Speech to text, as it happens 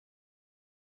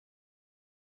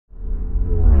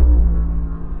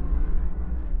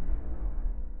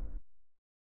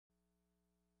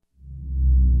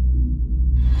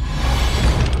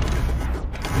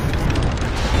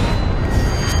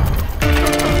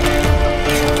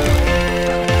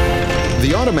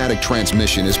The automatic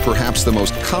transmission is perhaps the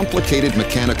most complicated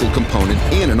mechanical component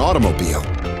in an automobile.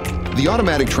 The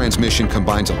automatic transmission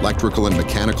combines electrical and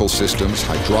mechanical systems,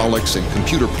 hydraulics, and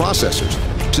computer processors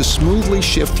to smoothly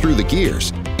shift through the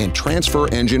gears and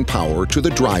transfer engine power to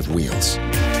the drive wheels.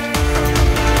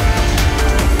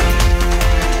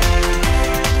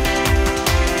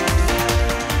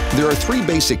 There are three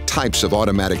basic types of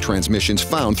automatic transmissions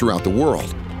found throughout the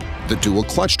world: the dual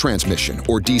clutch transmission,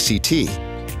 or DCT,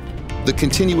 the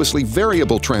continuously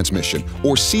variable transmission,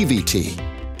 or CVT,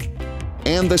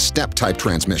 and the step-type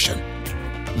transmission.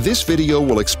 This video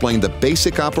will explain the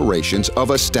basic operations of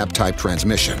a step-type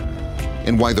transmission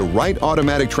and why the right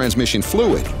automatic transmission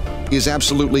fluid is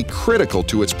absolutely critical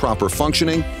to its proper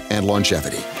functioning and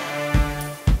longevity.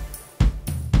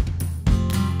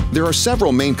 There are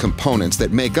several main components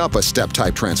that make up a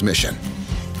step-type transmission.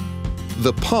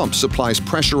 The pump supplies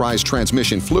pressurized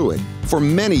transmission fluid for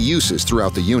many uses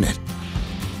throughout the unit.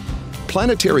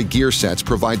 Planetary gear sets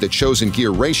provide the chosen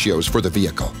gear ratios for the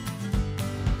vehicle.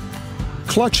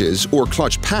 Clutches, or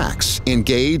clutch packs,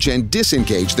 engage and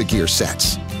disengage the gear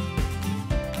sets.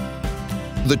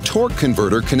 The torque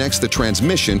converter connects the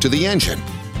transmission to the engine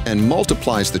and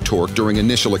multiplies the torque during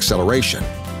initial acceleration.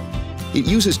 It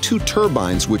uses two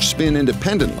turbines which spin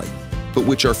independently, but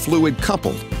which are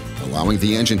fluid-coupled, allowing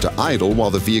the engine to idle while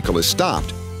the vehicle is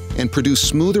stopped and produce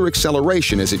smoother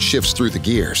acceleration as it shifts through the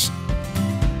gears.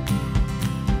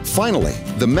 Finally,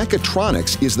 the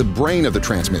mechatronics is the brain of the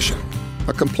transmission,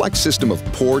 a complex system of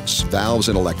ports, valves,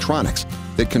 and electronics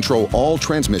that control all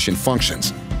transmission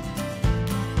functions.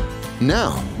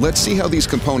 Now, let's see how these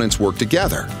components work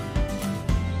together.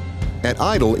 At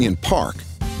idle in park,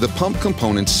 the pump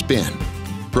components spin,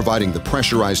 providing the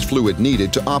pressurized fluid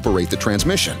needed to operate the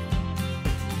transmission.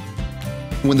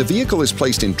 When the vehicle is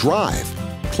placed in drive,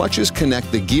 clutches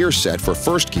connect the gear set for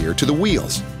first gear to the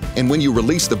wheels, and when you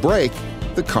release the brake,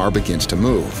 the car begins to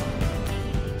move.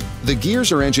 The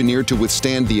gears are engineered to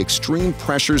withstand the extreme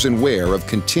pressures and wear of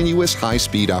continuous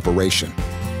high-speed operation.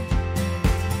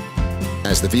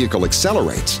 As the vehicle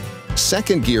accelerates,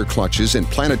 second gear clutches and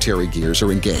planetary gears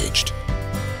are engaged.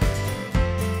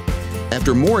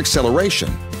 After more acceleration,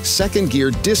 second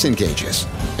gear disengages,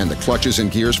 and the clutches and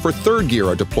gears for third gear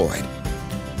are deployed.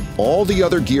 All the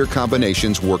other gear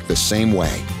combinations work the same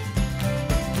way.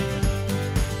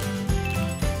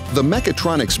 The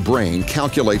mechatronics brain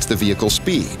calculates the vehicle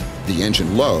speed, the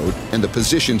engine load, and the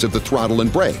positions of the throttle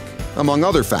and brake, among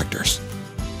other factors.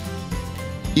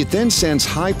 It then sends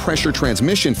high-pressure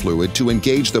transmission fluid to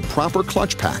engage the proper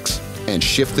clutch packs and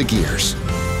shift the gears.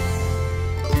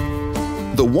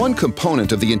 The one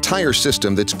component of the entire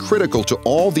system that's critical to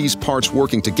all these parts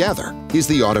working together is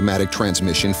the automatic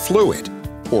transmission fluid,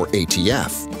 or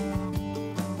ATF.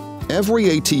 Every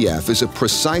ATF is a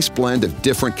precise blend of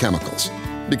different chemicals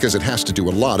because it has to do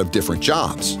a lot of different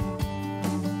jobs.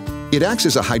 It acts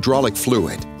as a hydraulic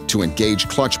fluid to engage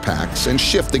clutch packs and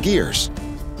shift the gears.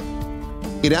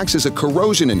 It acts as a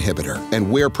corrosion inhibitor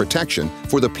and wear protection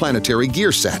for the planetary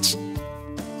gear sets.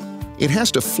 It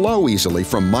has to flow easily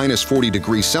from -40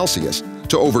 degrees Celsius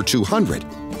to over 200,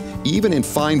 even in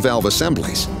fine valve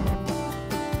assemblies.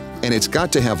 And it's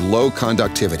got to have low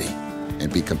conductivity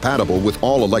and be compatible with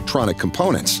all electronic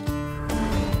components.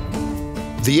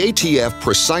 The ATF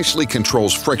precisely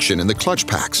controls friction in the clutch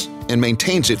packs and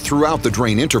maintains it throughout the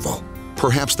drain interval,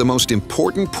 perhaps the most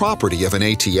important property of an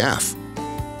ATF.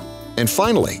 And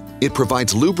finally, it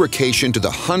provides lubrication to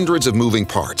the hundreds of moving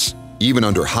parts, even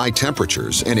under high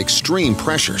temperatures and extreme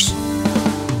pressures.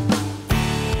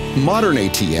 Modern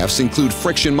ATFs include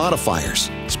friction modifiers,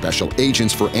 special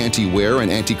agents for anti-wear and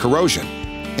anti-corrosion,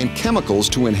 and chemicals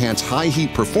to enhance high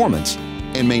heat performance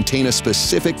and maintain a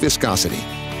specific viscosity.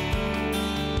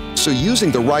 So using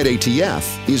the right ATF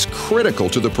is critical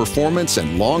to the performance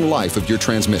and long life of your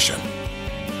transmission.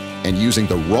 And using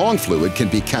the wrong fluid can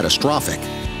be catastrophic.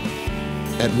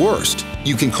 At worst,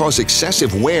 you can cause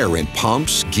excessive wear in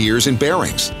pumps, gears, and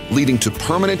bearings, leading to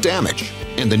permanent damage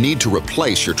and the need to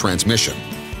replace your transmission.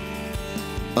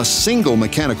 A single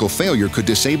mechanical failure could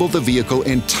disable the vehicle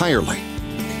entirely.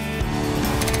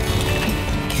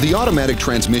 The automatic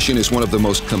transmission is one of the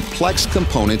most complex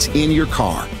components in your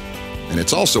car, and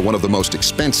it's also one of the most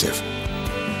expensive.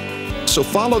 So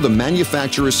follow the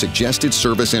manufacturer's suggested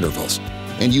service intervals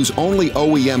and use only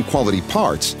OEM quality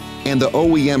parts and the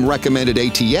OEM recommended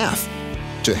ATF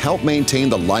to help maintain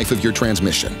the life of your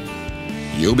transmission.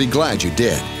 You'll be glad you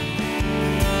did.